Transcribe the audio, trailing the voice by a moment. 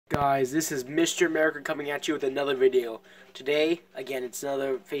Guys, this is Mr. America coming at you with another video. Today, again, it's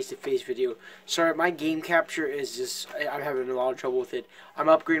another face-to-face video. Sorry, my game capture is just, I'm having a lot of trouble with it. I'm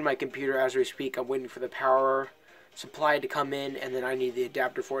upgrading my computer as we speak. I'm waiting for the power supply to come in, and then I need the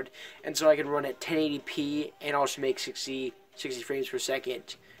adapter for it. And so I can run at 1080p and also make 60 frames per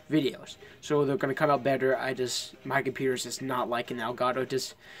second videos. So they're going to come out better. My computer's just not liking the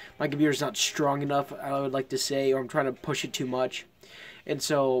Elgato. My computer's not strong enough, I would like to say, or I'm trying to push it too much. And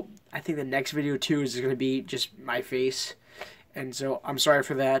so I think the next video too is going to be just my face. And so I'm sorry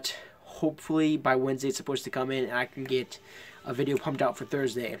for that. Hopefully by Wednesday it's supposed to come in and I can get a video pumped out for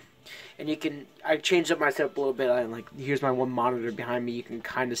Thursday. And I changed up my setup a little bit. Here's my one monitor behind me. You can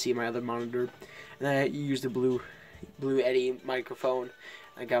kind of see my other monitor. And then I use the Blue Yeti microphone.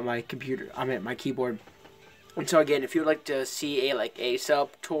 I got my computer, my keyboard. And so again, if you would like to see a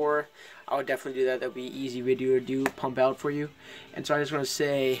setup tour, I would definitely do that. That would be an easy video to pump out for you. And so I just want to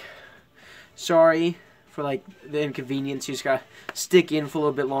say sorry for the inconvenience. You just gotta stick in for a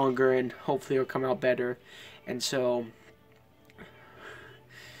little bit longer, and hopefully it'll come out better. And so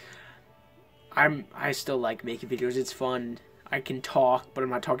I still like making videos. It's fun. I can talk, but I'm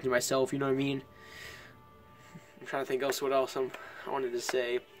not talking to myself. You know what I mean? I'm trying to think what else I wanted to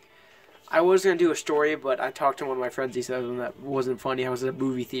say. I was going to do a story, but I talked to one of my friends. He said that wasn't funny. I was at a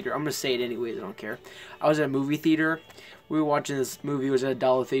movie theater. I'm going to say it anyways. I don't care. I was at a movie theater. We were watching this movie. It was at a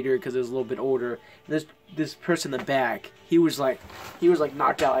dollar theater because it was a little bit older. And this person in the back, he was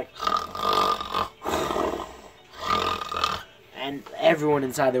knocked out and everyone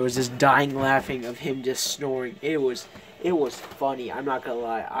inside there was just dying laughing of him just snoring. It was funny. I'm not going to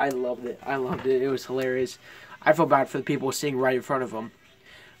lie. I loved it. It was hilarious. I felt bad for the people sitting right in front of him,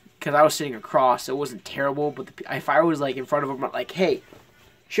 because I was sitting across. So it wasn't terrible, but if I was in front of him, I'm like, hey,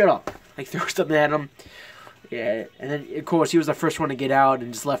 shut up, throw something at him. Yeah, and then of course he was the first one to get out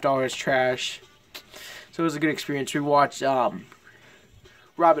and just left all his trash. So it was a good experience. We watched Robin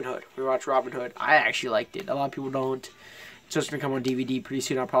Hood. I actually liked it. A lot of people don't. So it's gonna come on DVD pretty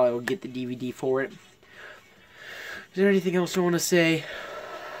soon. I probably will get the DVD for it. Is there anything else I want to say?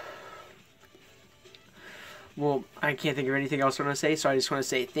 Well, I can't think of anything else I want to say, so I just want to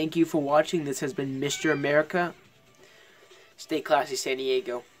say thank you for watching. This has been Mr. America. Stay classy, San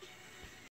Diego.